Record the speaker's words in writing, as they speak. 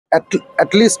at,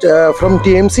 at least from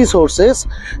TMC sources,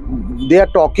 they are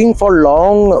talking for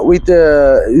long with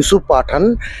Yusuf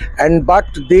Pathan, and but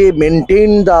they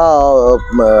maintain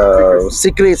the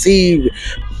secrecy,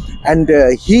 and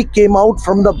he came out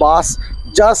from the bus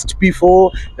just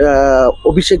before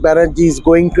Abhishek Banerjee is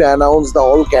going to announce the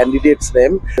all candidates'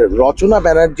 name. Rachana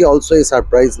Banerjee also a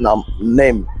surprise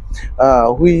name,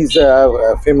 who is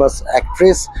a famous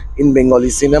actress in Bengali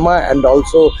cinema, and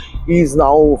also he is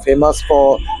now famous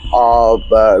for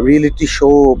reality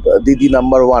show Didi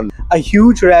Number One. A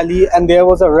huge rally, and there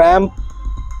was a ramp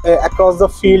across the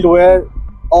field where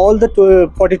all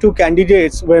the 42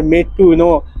 candidates were made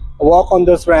to walk on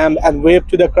this ramp and wave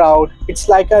to the crowd. It's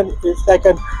like a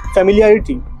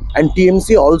familiarity. And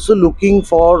TMC also looking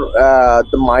for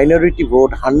the minority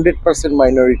vote, 100%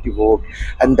 minority vote,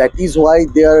 and that is why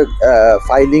they are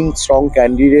filing strong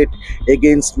candidate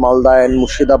against Malda and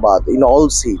Murshidabad in all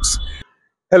seats.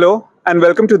 Hello and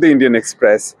welcome to the Indian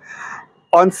Express.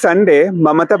 On Sunday,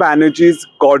 Mamata Banerjee's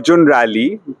Gorgon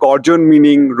rally, Gorgon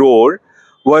meaning roar,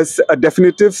 was a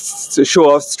definitive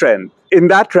show of strength. In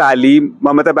that rally,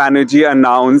 Mamata Banerjee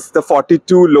announced the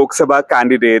 42 Lok Sabha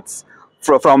candidates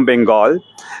from Bengal,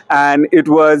 and it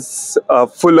was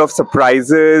full of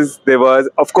surprises. There was,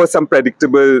 of course, some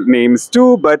predictable names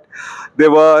too, but there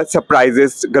were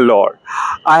surprises galore.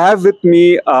 I have with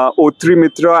me Otri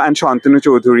Mitra and Shantanu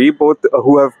Chaudhary,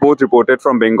 who have both reported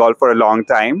from Bengal for a long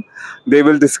time. They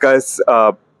will discuss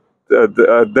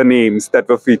the names that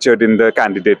were featured in the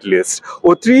candidate list.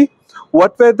 Otri,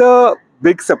 what were the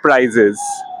big surprises?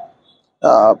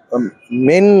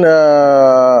 Main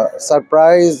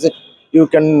surprise, you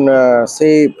can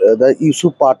say the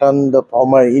Yusuf Pathan, the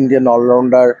former Indian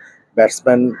all-rounder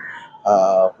batsman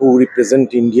who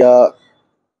represent India.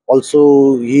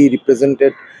 Also, he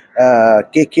represented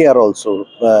KKR also,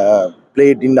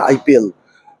 played in IPL.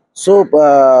 So,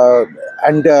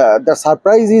 and the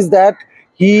surprise is that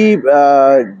he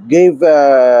gave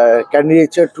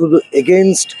candidature to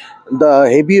against the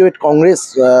heavyweight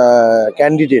Congress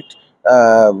candidate,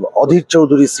 Adhir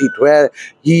Chaudhary seat, where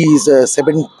he is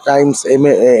 7 times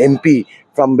MP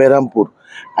from Berhampur.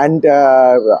 And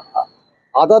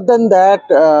other than that,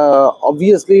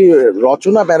 obviously,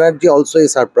 Rachana Banerjee also a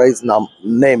surprise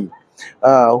name,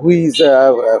 who is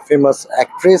a famous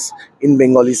actress in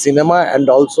Bengali cinema, and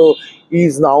also he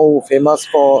is now famous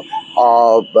for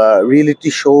reality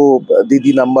show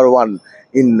Didi Number One.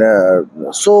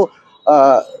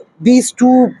 These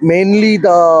two mainly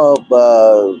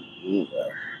the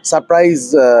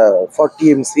surprise for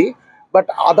TMC. But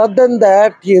other than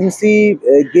that, TMC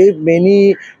gave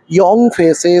many young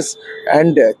faces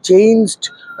and changed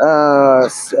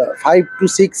 5 to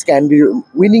 6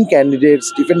 winning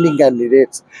candidates, defending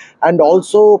candidates, and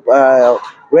also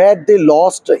where they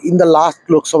lost in the last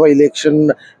Lok Sabha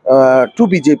election to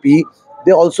BJP,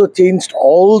 they also changed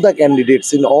all the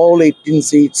candidates in all 18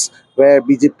 seats where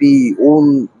BJP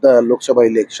won the Lok Sabha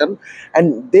election,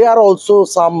 and there are also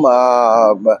some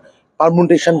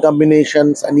permutation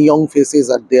combinations and young faces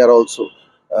are there also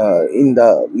in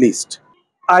the list.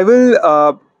 I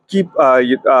will keep, ask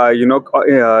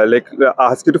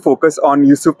you to focus on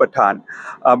Yusuf Pathan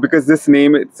because this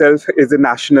name itself is a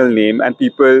national name and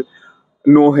people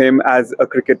know him as a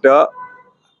cricketer.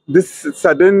 This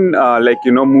sudden,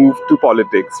 move to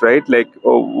politics, right?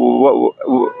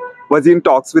 Was he in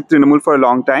talks with Trinamool for a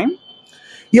long time?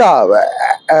 Yeah,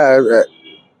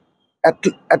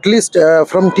 at least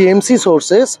from TMC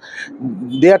sources,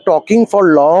 they are talking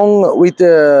for long with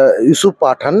Yusuf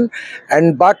Pathan,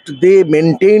 and but they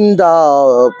maintain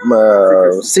the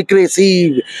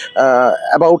secrecy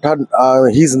about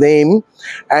his name.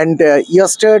 And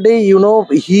yesterday,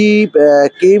 he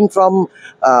came from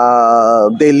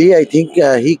Delhi. I think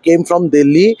he came from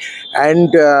Delhi, and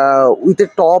with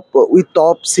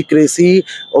top secrecy,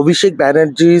 Abhishek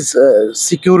Banerjee's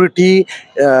security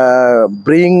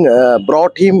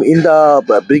brought him in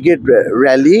the brigade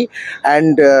rally,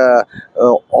 and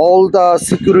all the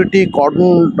security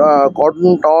cordoned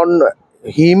on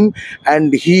him,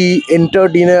 and he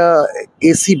entered in a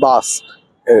AC bus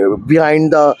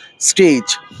behind the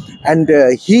stage, and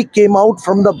he came out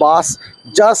from the bus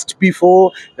just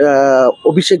before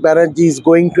Abhishek Banerjee is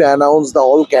going to announce the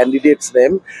all candidates'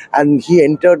 name, and he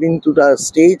entered into the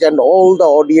stage, and all the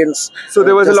audience. So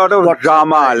there was a lot of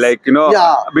drama,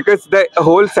 yeah, because the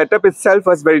whole setup itself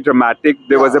was very dramatic.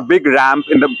 There was a big ramp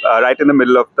in the right in the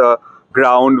middle of the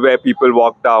ground where people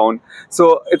walk down.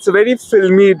 So it's a very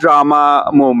filmy drama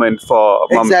moment for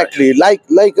Mamata. Exactly, like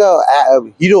a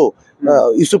hero.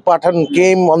 Yusuf Pathan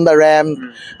came on the ramp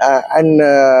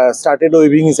and started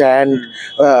waving his hand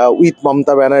with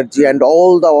Mamata Banerjee, and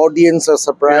all the audience are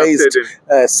surprised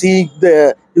seeing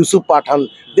the Yusuf Pathan.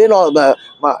 Then all the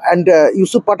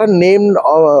Yusuf Pathan named,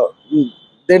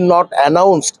 then not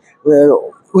announced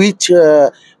which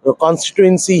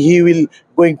constituency he will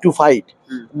going to fight.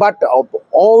 But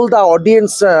all the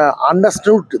audience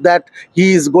understood that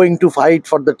he is going to fight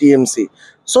for the TMC.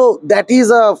 So that is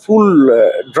a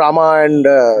full drama, and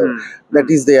that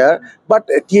is there. But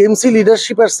TMC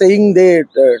leadership are saying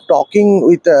that talking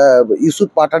with Yusuf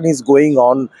Pathan is going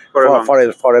on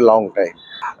for a long time.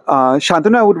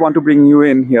 Shantanu, I would want to bring you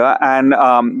in here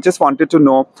and just wanted to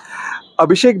know,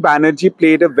 Abhishek Banerjee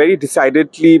played a very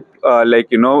decidedly,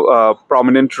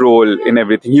 prominent role in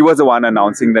everything. He was the one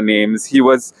announcing the names. He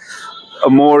was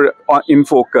more in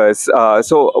focus.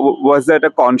 Was that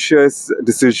a conscious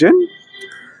decision?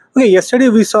 Okay, yesterday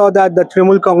we saw that the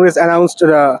Trinamool Congress announced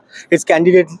its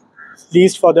candidate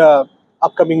list for the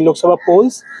upcoming Lok Sabha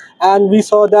polls, and we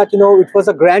saw that it was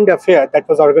a grand affair that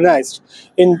was organized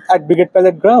at Brigade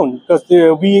Palette ground, because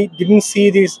we didn't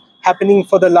see this happening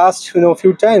for the last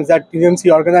few times that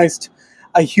TMC organized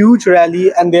a huge rally,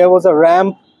 and there was a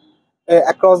ramp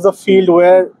across the field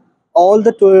where all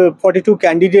the 42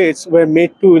 candidates were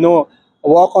made to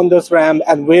walk on this ramp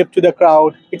and wave to the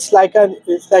crowd. It's like a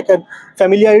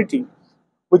familiarity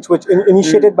which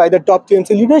initiated by the top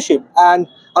TMC leadership. And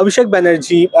Abhishek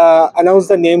Banerjee announced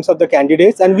the names of the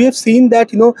candidates, and we have seen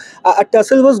that a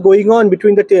tussle was going on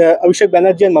between the Abhishek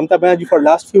Banerjee and Mamata Banerjee for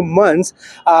last few months.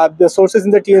 The sources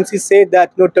in the TMC say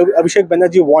that Abhishek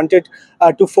Banerjee wanted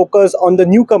to focus on the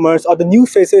newcomers or the new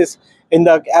faces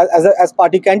as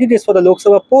party candidates for the Lok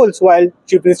Sabha polls, while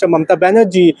Chief Minister Mamata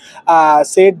Banerjee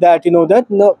said that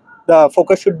the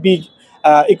focus should be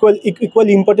equal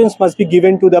importance must be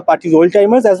given to the party's old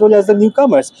timers as well as the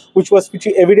newcomers, which was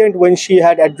pretty evident when she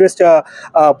had addressed a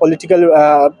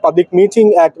political public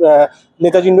meeting at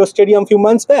Netaji Indoor Stadium a few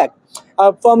months back.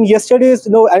 From yesterday's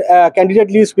candidate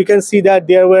list, we can see that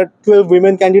there were 12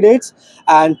 women candidates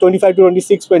and 25 to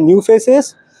 26 were new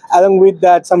faces. Along with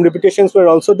that, some reputations were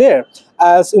also there.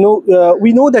 As we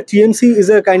know that TMC is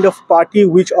a kind of party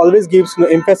which always gives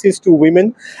emphasis to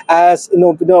women. As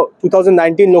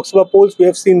 2019 Lok Sabha polls, we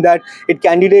have seen that it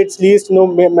candidates list more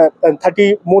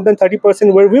than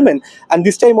 30% were women, and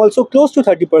this time also close to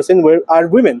 30% are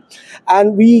women.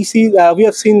 And we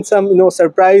have seen some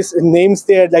surprise names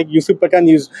there, like Yusuf Pathan,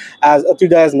 as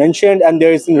Atrida has mentioned, and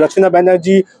there is Rachana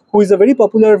Banerjee, who is a very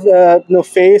popular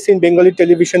face in Bengali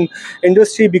television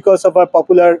industry because of her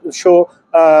popular show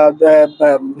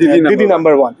Didi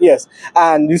number one. Yes,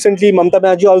 and recently Mamata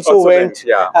Banerjee also went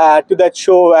to that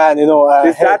show, and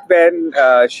is that when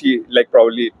she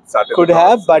probably started? Could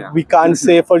have, but we can't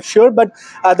say for sure. But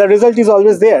the result is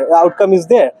always there. The outcome is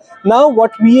there. Now,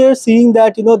 what we are seeing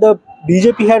that the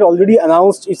BJP had already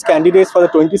announced its candidates for the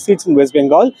 20 seats in West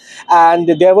Bengal, and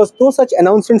there was no such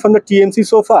announcement from the TMC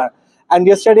so far. And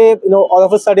yesterday, all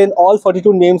of a sudden, all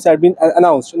 42 names have been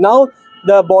announced. Now,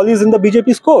 the ball is in the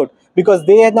BJP's court, because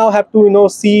they now have to,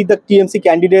 see the TMC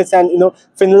candidates and,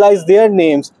 finalize their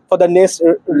names for the next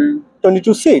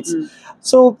 22 seats.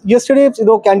 So yesterday,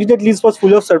 candidate list was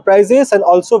full of surprises and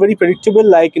also very predictable.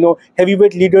 Like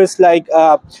heavyweight leaders like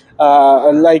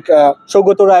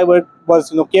Shogoto Rai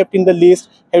was kept in the list.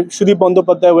 Sudip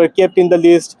Bandyopadhyay were kept in the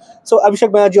list. So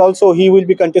Abhishek Banerjee also, he will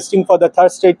be contesting for the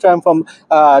third straight term from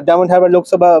Diamond Harbour Lok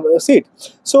Sabha seat.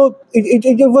 So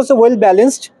it was a well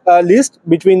balanced list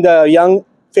between the young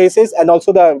faces and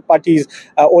also the party's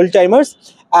old timers.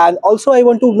 And also I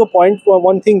want to point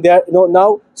one thing there.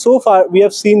 Now so far we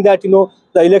have seen that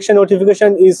the election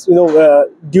notification is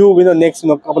due next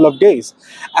couple of days,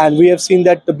 and we have seen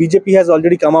that the BJP has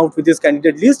already come out with its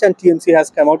candidate list and TMC has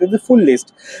come out with the full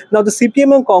list. Now the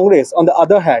CPM and Congress, on the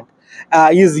other hand,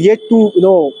 is yet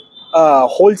to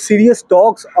hold serious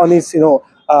talks on its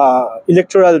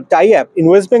electoral tie-up in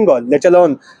West Bengal, let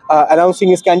alone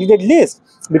announcing its candidate list,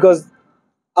 because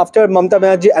after Mamata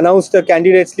Banerjee announced the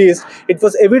candidates list, it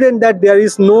was evident that there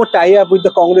is no tie-up with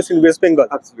the Congress in West Bengal.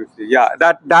 Absolutely, yeah.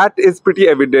 That is pretty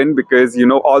evident because,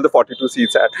 all the 42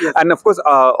 seats are. Yes. And of course,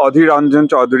 Adhir Ranjan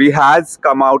Chaudhary has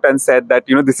come out and said that,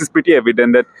 this is pretty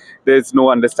evident that there is no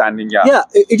understanding. Yeah. Yeah,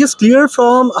 it is clear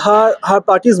from her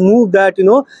party's move that,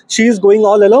 she is going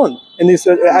all alone in this,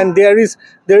 and there is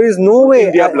no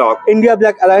way India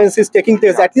Black Alliance is taking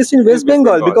place, at least in West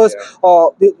Bengal, because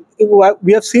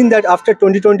we have seen that after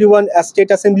 2021 state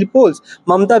assembly polls,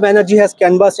 Mamata Banerjee has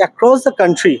canvassed across the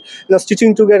country,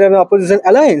 stitching together an opposition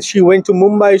alliance. She went to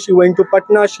Mumbai, she went to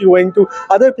Patna, she went to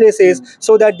other places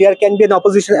so that there can be an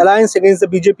opposition alliance against the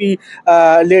BJP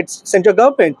led central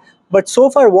government. But so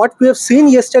far, what we have seen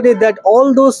yesterday, that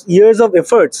all those years of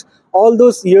efforts, all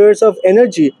those years of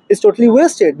energy is totally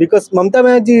wasted, because Mamata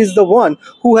Banerjee is the one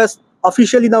who has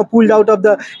officially now pulled out of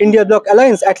the India Bloc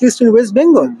alliance, at least in West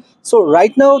Bengal. So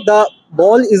right now the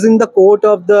ball is in the court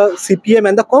of the CPM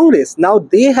and the Congress. Now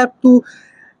they have to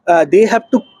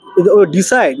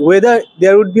decide whether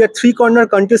there would be a three-corner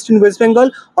contest in West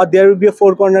Bengal or there would be a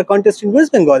four-corner contest in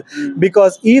West Bengal.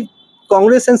 Because if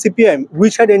Congress and CPM,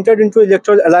 which had entered into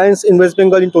electoral alliance in West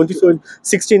Bengal in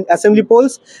 2016 assembly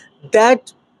polls,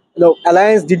 that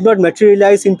alliance did not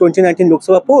materialize in 2019 Lok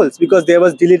Sabha polls, because there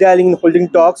was dilly-dallying in holding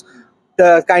talks.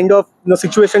 The kind of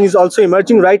situation is also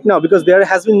emerging right now, because there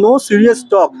has been no serious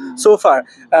talk so far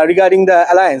regarding the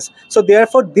alliance. So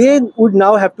therefore they would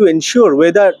now have to ensure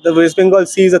whether the West Bengal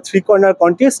sees a three-corner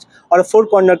contest or a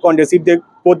four-corner contest if they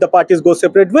both the parties go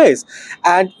separate ways.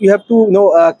 And you have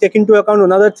to take into account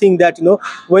another thing, that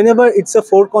whenever it's a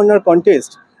four-corner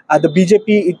contest, the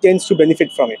BJP, it tends to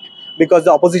benefit from it, because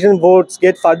the opposition votes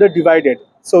get further divided.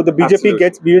 So the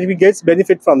BJP gets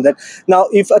benefit from that. Now,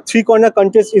 if a three-corner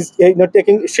contest is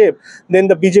taking shape, then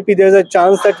the BJP, there's a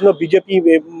chance that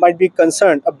BJP might be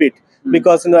concerned a bit,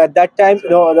 because at that time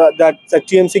that the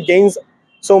TMC gains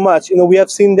so much. We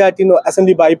have seen that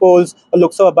assembly bypolls or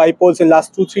Lok Sabha bypolls in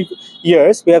last 2-3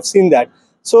 years. We have seen that.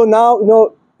 So now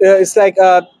it's like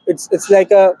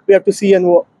we have to see and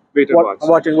Wait and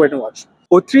watch. Wait and watch.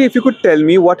 Otri, if you could tell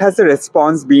me what has the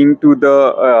response been to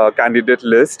the candidate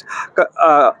list?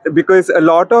 Because a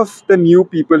lot of the new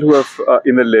people who have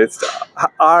in the list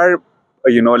are,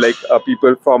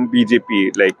 people from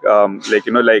BJP, like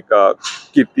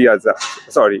Kirti Azad.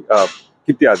 Sorry,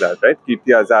 Kirti Azad, right? Kirti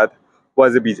Azad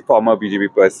was a former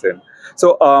BJP person.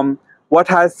 So, what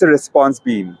has the response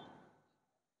been?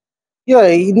 Yeah,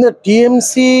 in the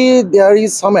TMC, there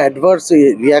is some adverse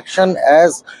reaction,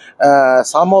 as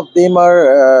some of them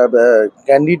are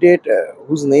candidate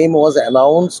whose name was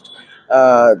announced.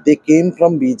 They came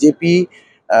from BJP,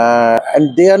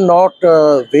 and they are not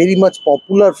very much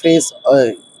popular face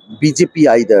BJP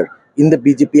either, in the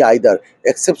BJP either,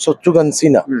 except Shatrughan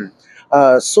Sinha.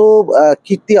 So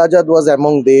Kirti Azad was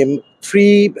among them.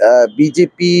 Three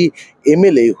BJP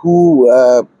MLA who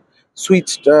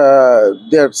switched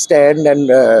their stand and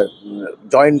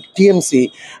joined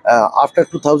TMC after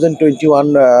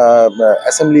 2021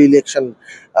 assembly election.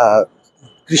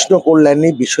 Krishna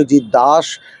Kollani, Bishwajit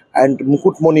Das, and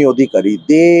Mukutmoni Odhikari.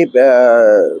 They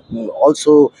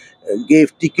also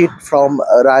gave ticket from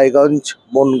Raiganj,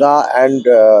 Monga, and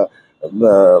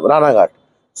Ranaghat.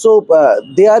 So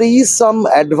there is some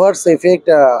adverse effect,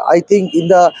 I think, in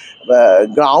the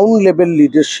ground level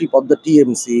leadership of the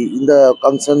TMC in the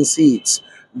concerned seats.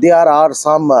 There are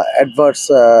some adverse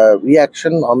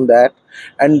reaction on that,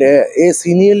 and a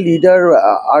senior leader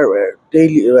were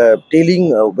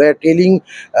telling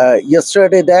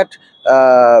yesterday that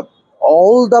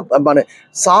all the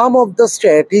some of the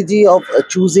strategy of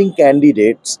choosing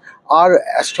candidates are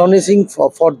astonishing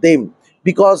for them,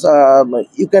 because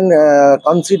you can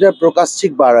consider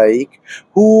Prakashchik Baraik,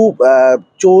 who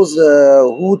chose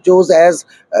as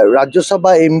Rajya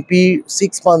Sabha MP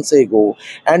 6 months ago,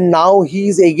 and now he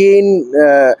is again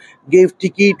gave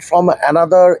ticket from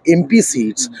another MP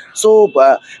seats. So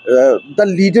the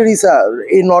leader is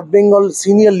a North Bengal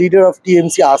senior leader of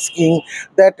TMC asking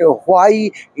that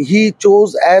why he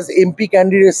chose as MP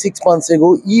candidate 6 months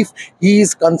ago if he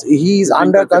is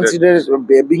under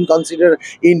being considered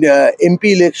in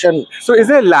MP election. So, is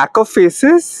there a lack of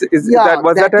faces?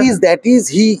 That is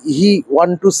he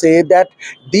want to say that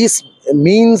this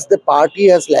means the party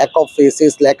has lack of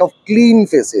faces, lack of clean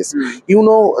faces.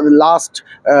 Last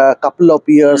couple of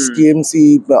years,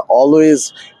 TMC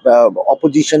always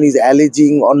opposition is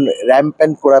alleging on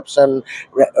rampant corruption,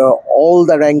 all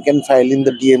the rank and file in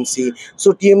the TMC.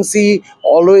 So TMC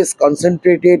always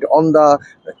concentrated on the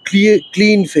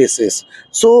clean faces.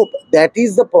 So that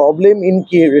is the problem in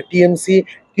TMC.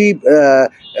 Pick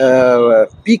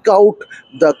out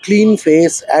the clean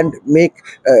face and make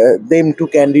them to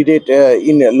candidate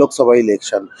in a Lok Sabha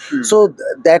election. So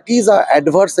that is an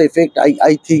adverse effect.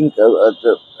 I think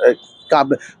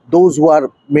those who are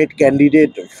made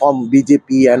candidate from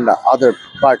BJP and other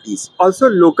parties. Also,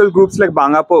 local groups like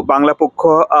Bangla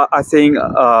Pokho are saying,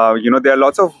 there are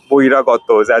lots of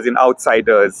Bohiragatos, as in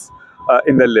outsiders,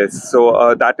 in the list.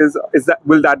 So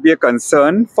will that be a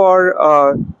concern for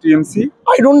TMC?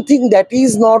 I don't think that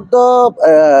is not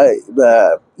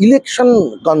the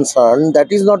election concern.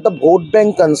 That is not the vote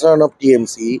bank concern of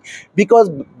TMC, because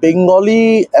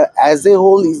Bengali as a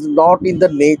whole is not in the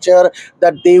nature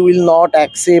that they will not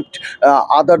accept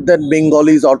other than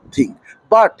Bengalis or thing.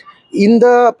 But in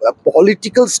the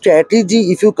political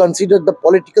strategy, if you consider the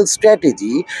political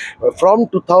strategy from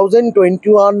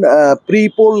 2021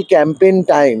 pre-poll campaign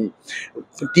time,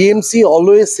 TMC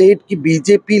always said ki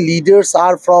BJP leaders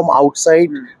are from outside,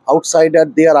 outsider,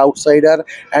 they are outsider,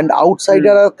 and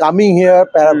outsider are coming here,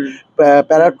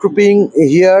 paratrooping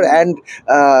here, and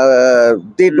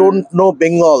they don't know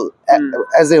Bengal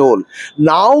as a whole.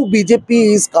 Now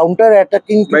BJP is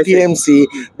counter-attacking to By saying- TMC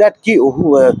that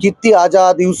Kirti,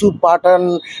 Azad, Yusuf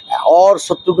Pathan or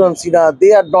Shatrughan Sinha,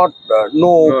 they are not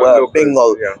no locals,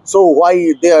 Bengal. yeah. So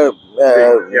why they are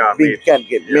being made.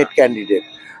 candidate, made candidate?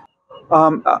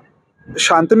 Um, uh,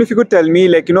 Shantanu, if you could tell me,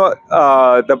 like, the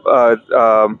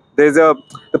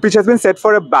pitch has been set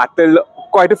for a battle,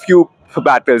 quite a few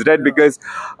battles, right? Because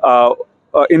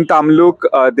in Tamluk,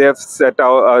 they have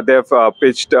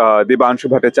pitched Debanshu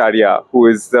Bhattacharya, who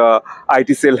is the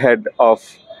IT cell head of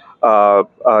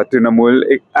Trinamool,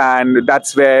 and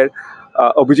that's where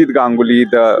Abhijit Ganguly,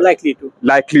 the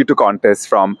likely to contest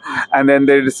from. And then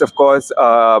there is, of course,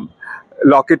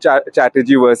 Loket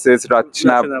Chatterjee versus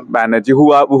Rachna Banerjee, who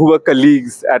were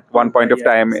colleagues at one point of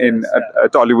time in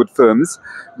Tollywood films.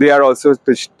 They are also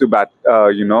pitched to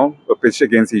pitch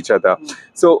against each other.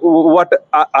 So, what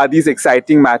are these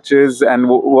exciting matches, and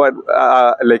what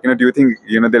do you think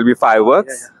there'll be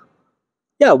fireworks?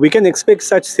 Yeah, we can expect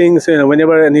such things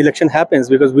whenever an election happens,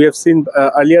 because we have seen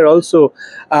earlier also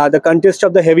the contest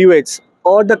of the heavyweights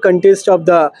or the contest of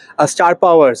the star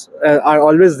powers are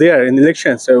always there in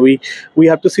elections. So we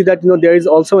have to see that there is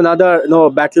also another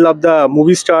battle of the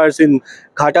movie stars in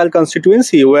Ghatal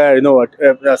constituency, where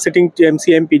sitting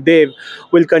TMC MP Dev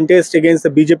will contest against the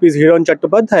BJP's Hiran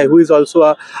Chattopadhyay, who is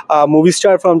also a movie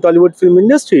star from Tollywood film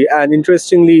industry. And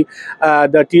interestingly,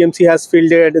 the TMC has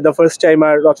fielded the first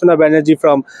timer Rachna Banerjee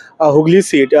from Hooghly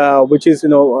seat, which is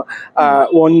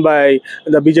won by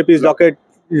the BJP's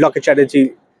Loket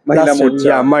Chatterjee. Mahila Morcha.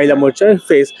 Yeah, Mahila Morcha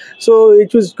face. So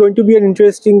it was going to be an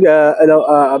interesting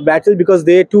battle, because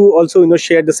they too also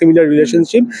shared the similar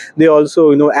relationship. They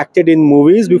also acted in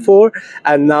movies before,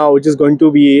 and now it is going to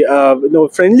be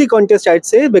friendly contest, I'd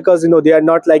say, because they are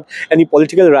not like any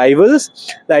political rivals.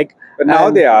 Like, but now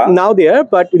they are. Now they are,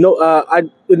 but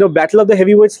battle of the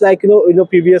heavyweights, like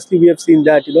previously we have seen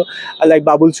that like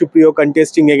Babul Supriyo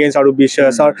contesting against Arup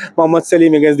Bishwas, or Mohammad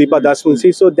Salim against Deepa Das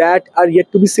Munshi. So that are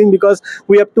yet to be seen, because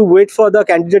we have to wait for the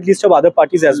candidate list of other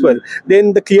parties as well.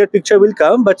 Then the clear picture will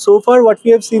come. But so far, what we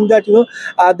have seen that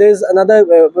there's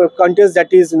another contest,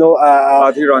 that is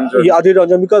Adhir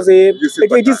Ranjan, because it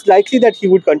is likely that he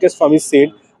would contest from his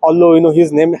seat. Although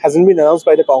his name hasn't been announced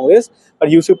by the Congress,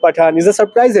 but Yusuf Pathan is a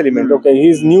surprise element. Okay,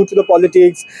 he's new to the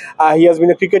politics. He has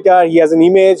been a cricketer. He has an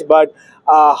image, but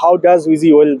how does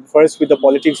he well first with the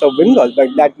politics of Bengal?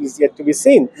 But that is yet to be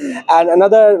seen. And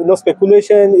another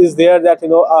speculation is there that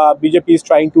BJP is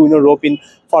trying to rope in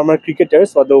former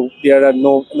cricketers, although there are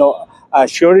no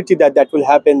surety that will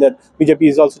happen. That BJP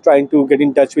is also trying to get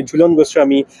in touch with Jhulan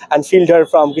Goswami and field her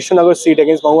from Krishnanagar seat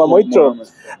against Mahua Moitro.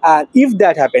 And if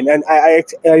that happened, and I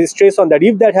stress on that,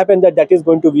 if that happened, that is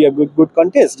going to be a good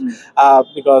contest,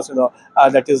 because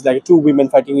that is like two women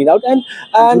fighting it out. And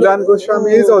Jhulan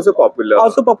Goswami is also popular.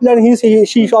 And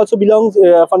she also belongs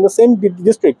from the same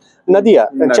district, Nadia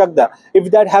and Chakda.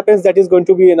 If that happens, that is going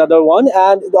to be another one.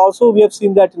 And also we have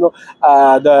seen that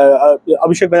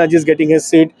Abhishek Banerjee is getting his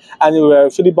seat, and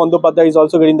Sudip Bandyopadhyay is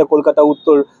also getting the Kolkata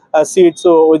Uttar seat.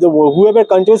 So whoever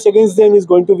contests against them is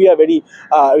going to be a very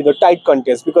tight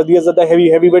contest, because these are the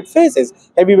heavyweight faces,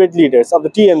 heavyweight leaders of the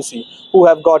TMC who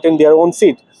have gotten their own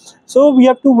seat. So we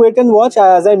have to wait and watch.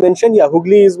 As I mentioned,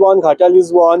 Hooghly is one, Ghatal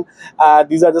is one.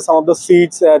 These are some of the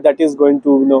seats that is going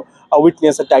to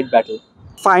witness a tight battle.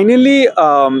 Finally,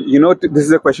 this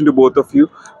is a question to both of you.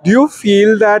 Do you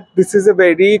feel that this is a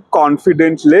very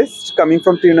confident list coming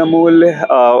from Trinamool,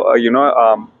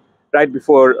 right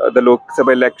before the Lok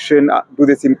Sabha election? Do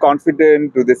they seem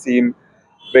confident? Do they seem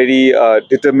very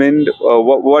determined?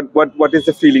 What is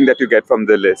the feeling that you get from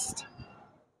the list?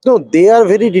 No, they are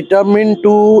very determined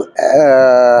to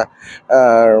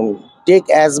take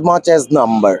as much as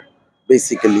number,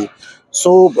 basically.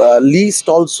 So list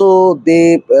also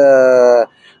they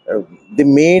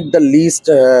made the list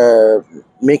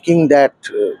making that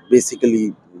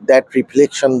basically that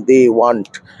reflection they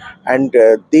want, and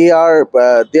they are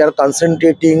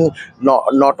concentrating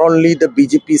not only the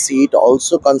BJP seat,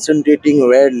 also concentrating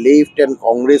where left and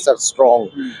Congress are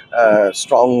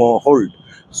stronghold.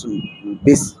 So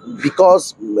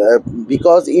because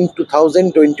in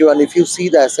 2021, if you see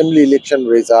the assembly election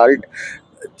result,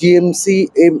 TMC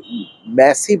a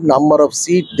massive number of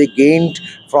seats they gained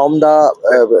from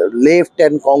the left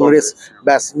and Congress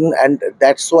bastion, and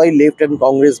that's why left and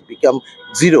Congress become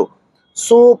zero.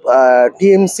 So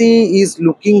TMC is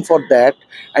looking for that,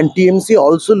 and TMC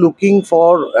also looking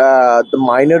for the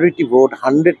minority vote,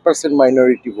 100%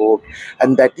 minority vote,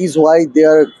 and that is why they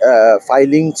are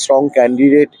filing strong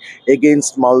candidate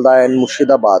against Malda and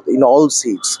Murshidabad in all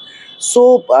seats.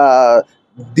 So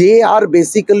they are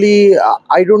basically,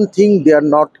 I don't think they are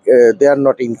not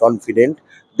inconfident.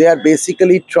 They are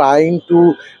basically trying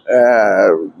to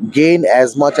gain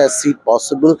as much as seat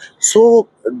possible, so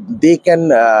they can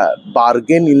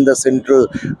bargain in the central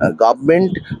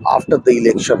government after the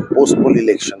election, post poll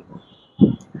election.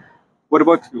 What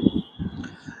about you?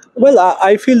 Well,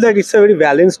 I feel that it's a very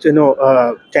balanced,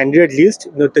 candidate list.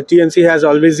 The TNC has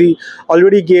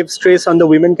already gave stress on the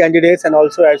women candidates, and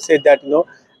also I've said that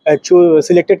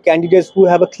selected candidates who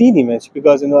have a clean image,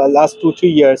 because last 2 3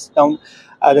 years now,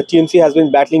 the TNC has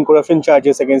been battling corruption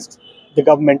charges against the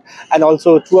government, and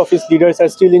also two of its leaders are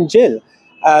still in jail.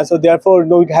 So therefore,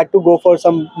 it had to go for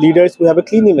some leaders who have a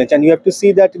clean image, and you have to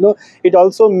see that it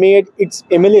also made its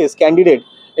MLAs candidate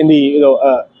in the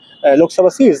Lok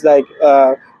Sabha seats, like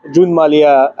June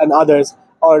Malia and others,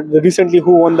 or recently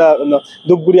who won the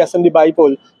Dhupguri Assembly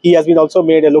bypoll. He has been also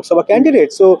made a Lok Sabha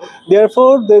candidate. So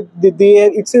therefore,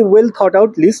 it's a well thought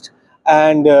out list,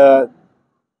 and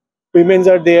women's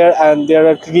are there, and there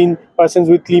are clean persons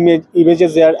with clean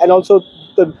images there, and also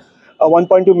the one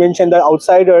point you mentioned, the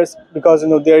outsiders, because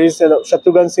there is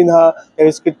Shatrughan Sinha, there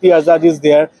is Kirti, Azad is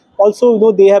there.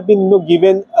 Also, they have been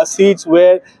given seats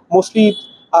where mostly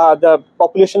the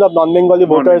population of non-Bengali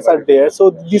voters are there.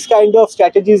 So these kind of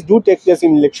strategies do take place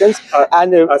in elections.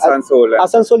 And Asansol.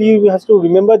 Asansol, you have to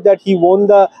remember that he won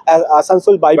the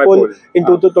Asansol bypoll in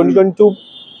 2022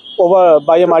 over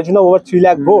by a margin of over 3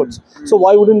 lakh votes. So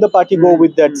why wouldn't the party go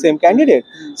with that same candidate?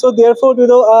 So therefore,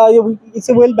 it's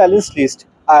a well balanced list,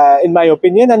 in my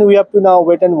opinion, and we have to now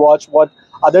wait and watch what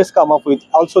others come up with.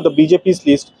 Also, the BJP's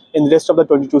list in the rest of the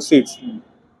 22 seats.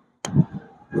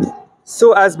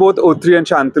 So, as both Otri and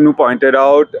Shantanu pointed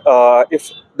out,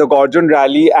 if the Gorgon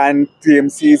rally and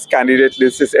TMC's candidate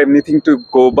list is anything to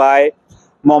go by,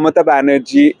 Mamata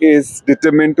Banerjee is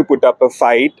determined to put up a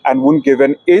fight and won't give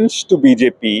an inch to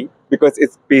BJP, because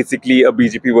it's basically a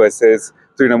BJP versus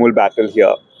Trinamool battle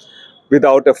here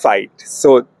without a fight.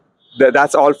 So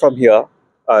that's all from here.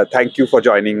 Thank you for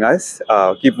joining us.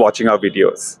 Keep watching our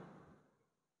videos.